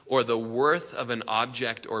beauty or the worth of an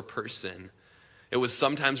object or person. It was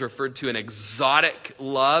sometimes referred to an exotic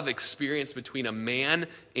love experience between a man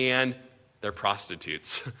and their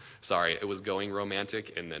prostitutes. Sorry, it was going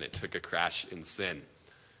romantic and then it took a crash in sin.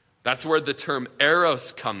 That's where the term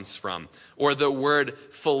eros comes from. Or the word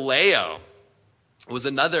phileo was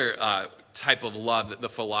another type of love that the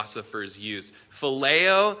philosophers used.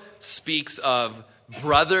 Phileo speaks of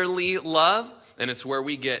brotherly love, and it's where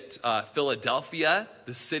we get Philadelphia,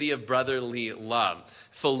 the city of brotherly love.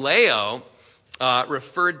 Phileo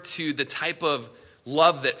referred to the type of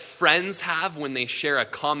love that friends have when they share a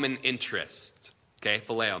common interest. Okay,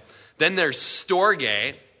 phileo. Then there's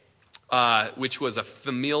storge, which was a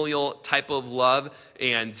familial type of love,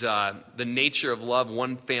 and the nature of love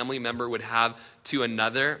one family member would have to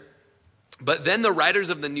another. But then the writers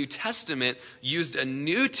of the New Testament used a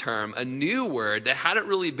new term, a new word that hadn't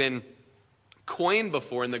really been coined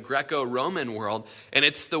before in the Greco-Roman world, and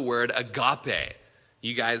it's the word agape.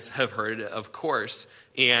 You guys have heard it, of course,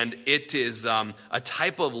 and it is a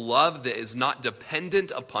type of love that is not dependent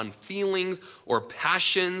upon feelings or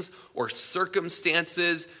passions or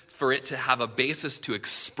circumstances for it to have a basis to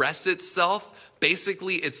express itself.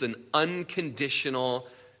 Basically, it's an unconditional,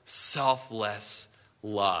 selfless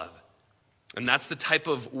love. And that's the type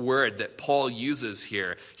of word that Paul uses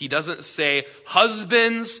here. He doesn't say,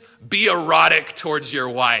 husbands, be erotic towards your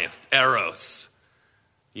wife, eros,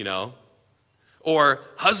 or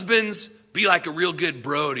husbands, be like a real good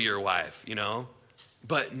bro to your wife,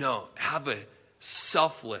 But no, have a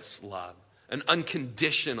selfless love, an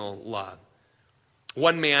unconditional love.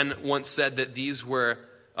 One man once said that these were,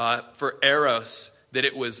 for eros, that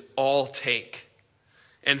it was all take.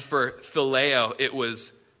 And for phileo, it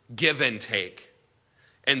was give and take.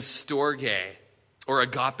 And storge, or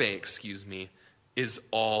agape, is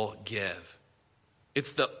all give.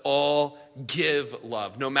 It's the all give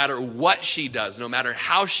love. No matter what she does, no matter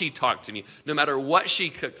how she talked to me, no matter what she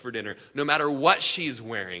cooked for dinner, no matter what she's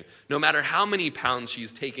wearing, no matter how many pounds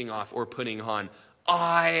she's taking off or putting on,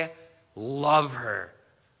 I love her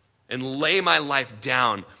and lay my life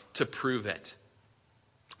down to prove it.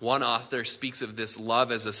 One author speaks of this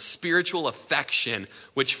love as a spiritual affection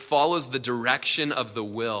which follows the direction of the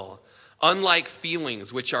will. Unlike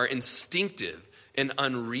feelings which are instinctive and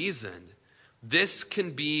unreasoned, this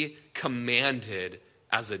can be commanded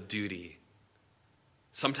as a duty.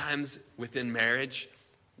 Sometimes within marriage,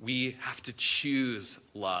 we have to choose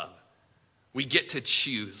love. We get to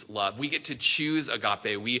choose love. We get to choose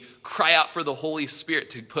agape. We cry out for the Holy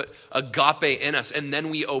Spirit to put agape in us, and then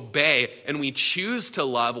we obey and we choose to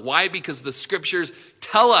love. Why? Because the scriptures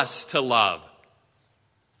tell us to love.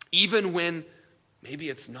 Even when maybe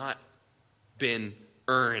it's not been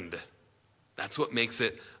earned. That's what makes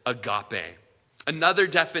it agape. Another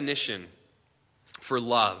definition for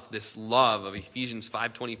love, this love of Ephesians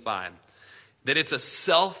 5:25, that it's a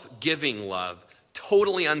self-giving love,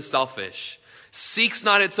 totally unselfish, seeks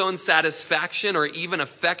not its own satisfaction or even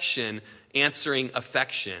affection, answering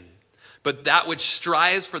affection, but that which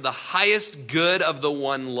strives for the highest good of the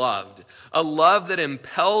one loved, a love that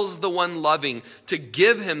impels the one loving to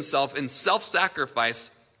give himself in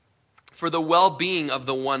self-sacrifice for the well-being of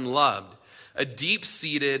the one loved, a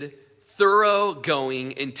deep-seated,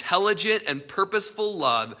 thoroughgoing, intelligent, and purposeful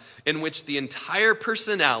love in which the entire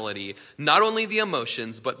personality, not only the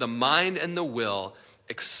emotions, but the mind and the will,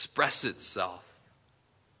 express itself.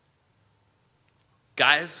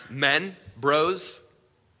 Guys, men, bros,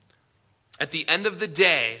 at the end of the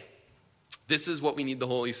day, this is what we need the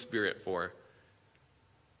Holy Spirit for.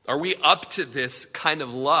 Are we up to this kind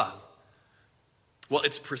of love? Well,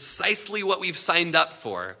 it's precisely what we've signed up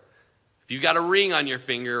for. If you got a ring on your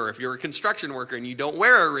finger, or if you're a construction worker and you don't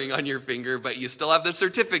wear a ring on your finger, but you still have the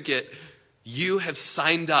certificate, you have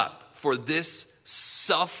signed up for this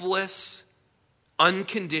selfless,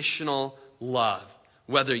 unconditional love,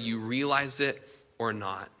 whether you realize it or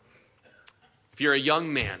not. If you're a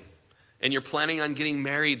young man and you're planning on getting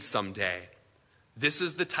married someday, this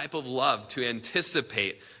is the type of love to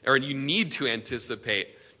anticipate, or you need to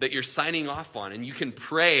anticipate, that you're signing off on, and you can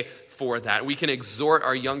pray for that. We can exhort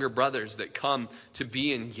our younger brothers that come to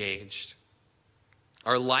be engaged.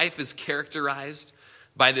 Our life is characterized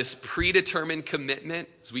by this predetermined commitment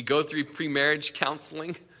as we go through pre-marriage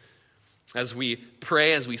counseling, as we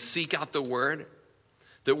pray, as we seek out the word,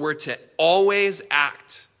 that we're to always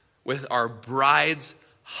act with our bride's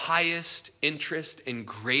highest interest and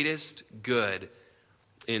greatest good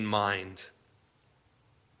in mind.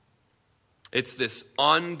 It's this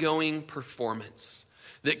ongoing performance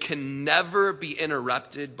that can never be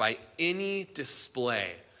interrupted by any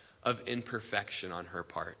display of imperfection on her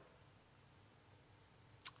part.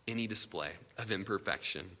 Any display of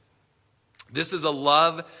imperfection. This is a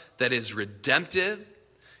love that is redemptive.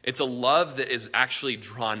 It's a love that is actually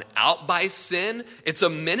drawn out by sin. It's a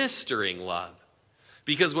ministering love.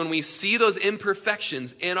 Because when we see those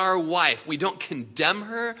imperfections in our wife, we don't condemn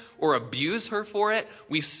her or abuse her for it.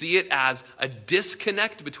 We see it as a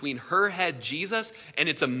disconnect between her head, Jesus, and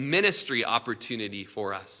it's a ministry opportunity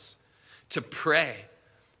for us to pray,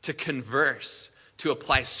 to converse, to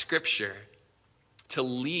apply scripture, to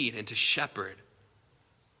lead and to shepherd.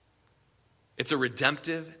 It's a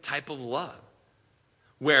redemptive type of love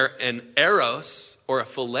where an eros or a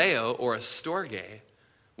phileo or a storge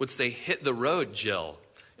would say, hit the road, Jill,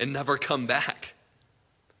 and never come back.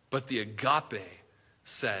 But the agape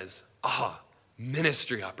says,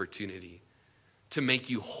 ministry opportunity to make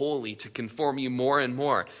you holy, to conform you more and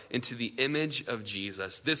more into the image of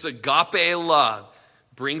Jesus. This agape love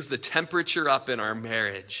brings the temperature up in our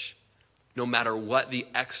marriage, no matter what the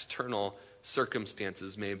external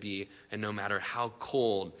circumstances may be, and no matter how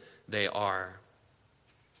cold they are.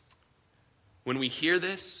 When we hear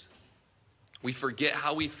this, we forget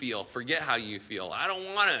how we feel. Forget how you feel. I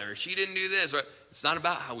don't want it, or she didn't do this. Or it's not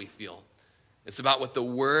about how we feel. It's about what the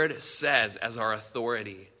word says as our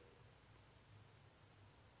authority.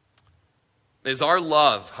 Is our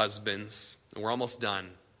love, husbands, and we're almost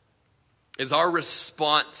done, is our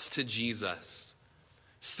response to Jesus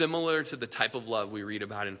similar to the type of love we read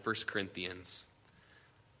about in 1 Corinthians?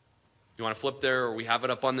 You want to flip there, or we have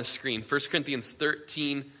it up on the screen. 1 Corinthians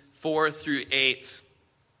 13, 4 through 8.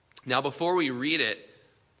 Now, before we read it,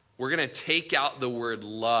 we're going to take out the word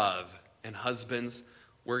love. And husbands,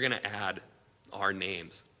 we're going to add our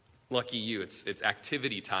names. Lucky you, it's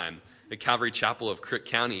activity time at Calvary Chapel of Crook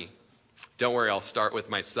County. Don't worry, I'll start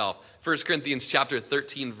with myself. 1 Corinthians chapter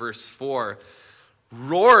 13, verse 4.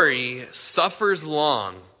 Rory suffers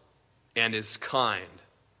long and is kind.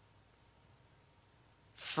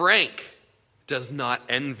 Frank does not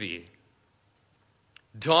envy.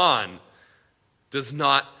 Don does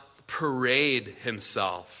not parade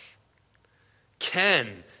himself.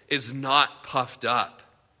 Ken is not puffed up.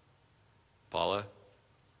 Paula,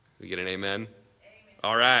 we get an amen? Amen.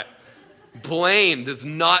 All right. Blaine does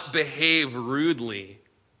not behave rudely.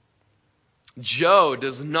 Joe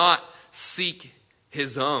does not seek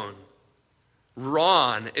his own.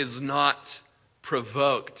 Ron is not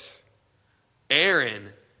provoked.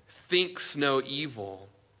 Aaron thinks no evil.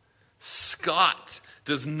 Scott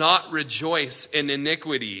does not rejoice in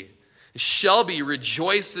iniquity. Shelby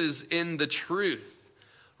rejoices in the truth.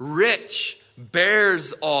 Rich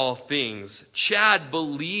bears all things. Chad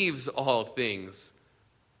believes all things.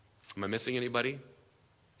 Am I missing anybody?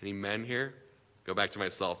 Any men here? Go back to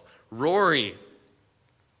myself. Rory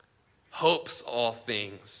hopes all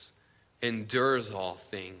things, endures all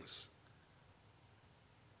things.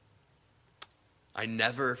 I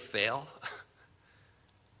never fail.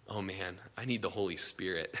 Oh man, I need the Holy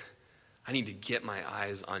Spirit. I need to get my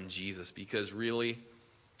eyes on Jesus, because really,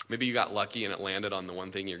 maybe you got lucky and it landed on the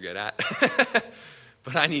one thing you're good at.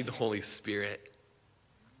 But I need the Holy Spirit.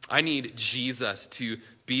 I need Jesus to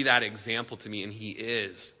be that example to me, and he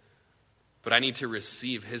is. But I need to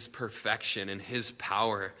receive his perfection and his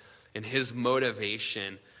power and his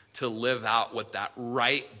motivation to live out what that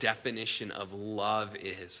right definition of love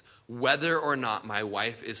is. Whether or not my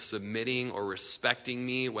wife is submitting or respecting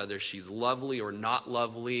me, whether she's lovely or not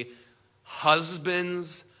lovely,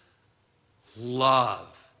 husbands,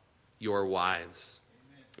 love your wives.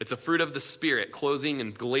 It's a fruit of the Spirit, closing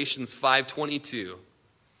in Galatians 5:22.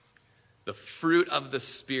 The fruit of the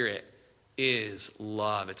Spirit is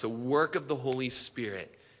love. It's a work of the Holy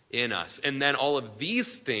Spirit in us. And then all of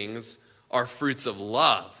these things are fruits of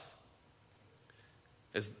love.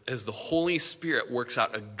 As the Holy Spirit works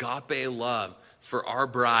out agape love for our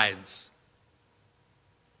brides,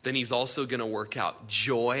 then he's also going to work out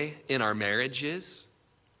joy in our marriages.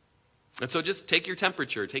 And so just take your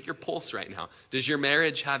temperature, take your pulse right now. Does your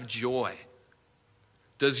marriage have joy?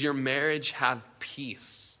 Does your marriage have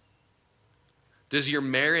peace? Does your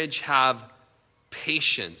marriage have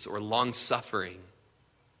patience or long-suffering?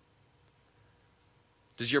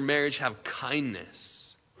 Does your marriage have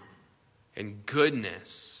kindness and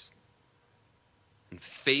goodness and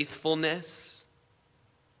faithfulness,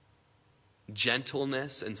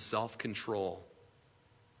 gentleness and self-control?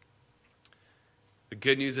 The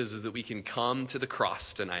good news is that we can come to the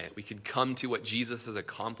cross tonight. We can come to what Jesus has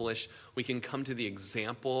accomplished. We can come to the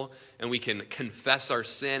example, and we can confess our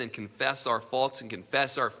sin and confess our faults and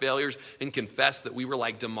confess our failures and confess that we were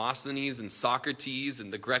like Demosthenes and Socrates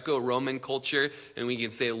and the Greco-Roman culture. And we can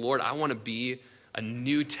say, Lord, I want to be a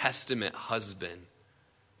New Testament husband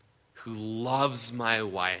who loves my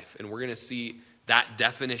wife. And we're going to see that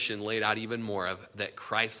definition laid out even more of that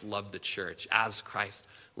Christ loved the church, as Christ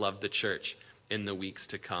loved the church, in the weeks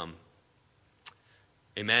to come.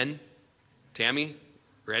 Amen? Tammy,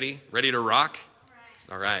 ready? Ready to rock?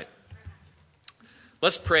 All right.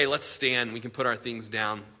 Let's pray. Let's stand. We can put our things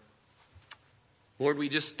down. Lord, we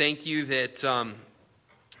just thank you that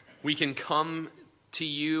we can come to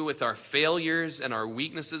you with our failures and our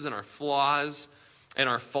weaknesses and our flaws and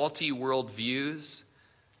our faulty worldviews.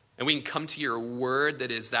 And we can come to your word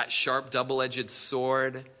that is that sharp double-edged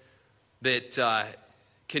sword that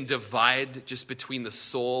can divide just between the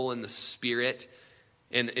soul and the spirit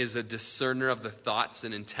and is a discerner of the thoughts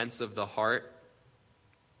and intents of the heart.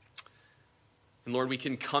 And Lord, we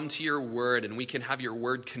can come to your word and we can have your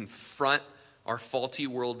word confront our faulty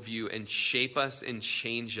worldview and shape us and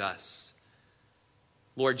change us.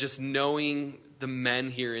 Lord, just knowing the men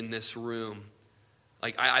here in this room,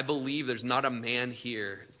 like I believe there's not a man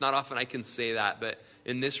here. It's not often I can say that, but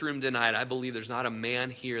in this room tonight, I believe there's not a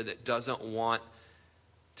man here that doesn't want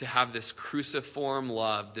to have this cruciform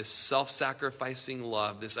love, this self-sacrificing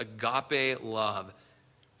love, this agape love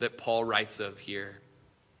that Paul writes of here.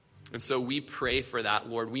 And so we pray for that,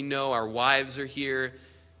 Lord. We know our wives are here,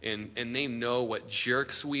 and they know what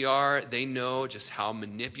jerks we are. They know just how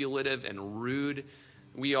manipulative and rude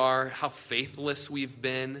we are, how faithless we've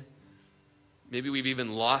been. Maybe we've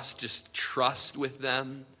even lost just trust with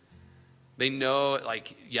them. They know,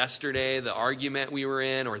 like yesterday, the argument we were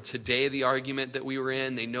in, or today, the argument that we were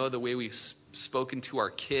in. They know the way we've spoken to our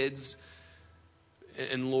kids.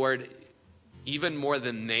 And Lord, even more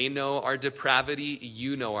than they know our depravity,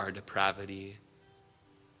 you know our depravity.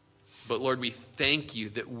 But Lord, we thank you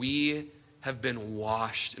that we have been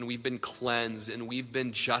washed and we've been cleansed and we've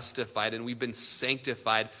been justified and we've been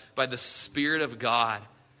sanctified by the Spirit of God.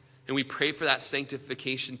 And we pray for that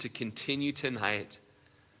sanctification to continue tonight.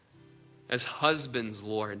 As husbands,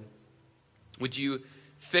 Lord, would you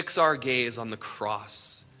fix our gaze on the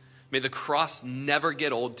cross? May the cross never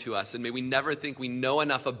get old to us, and may we never think we know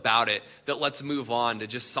enough about it that let's move on to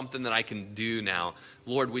just something that I can do now.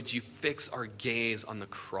 Lord, would you fix our gaze on the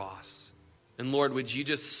cross? And Lord, would you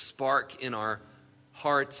just spark in our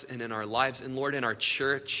hearts and in our lives, and Lord, in our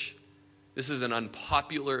church. This is an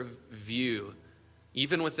unpopular view,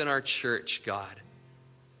 even within our church, God,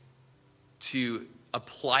 to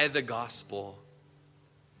apply the gospel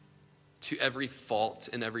to every fault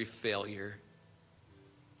and every failure.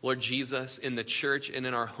 Lord Jesus, in the church and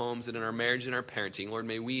in our homes and in our marriage and our parenting, Lord,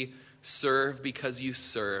 may we serve because you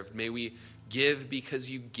served. May we give because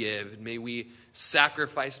you give. May we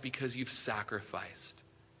sacrifice because you've sacrificed.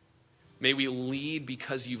 May we lead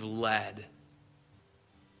because you've led.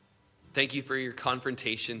 Thank you for your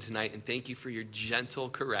confrontation tonight, and thank you for your gentle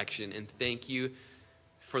correction, and thank you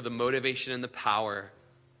for the motivation and the power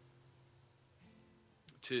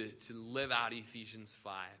to live out Ephesians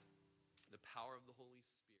 5, the power of the Holy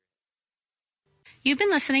Spirit. You've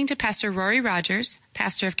been listening to Pastor Rory Rogers,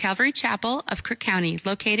 pastor of Calvary Chapel of Crook County,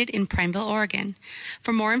 located in Prineville, Oregon.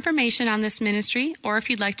 For more information on this ministry, or if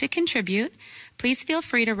you'd like to contribute, please feel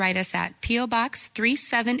free to write us at P.O. Box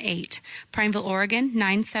 378, Prineville, Oregon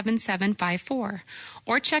 97754,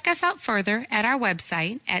 or check us out further at our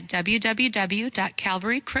website at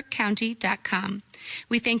www.calvarycrookcounty.com.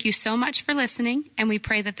 We thank you so much for listening, and we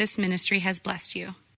pray that this ministry has blessed you.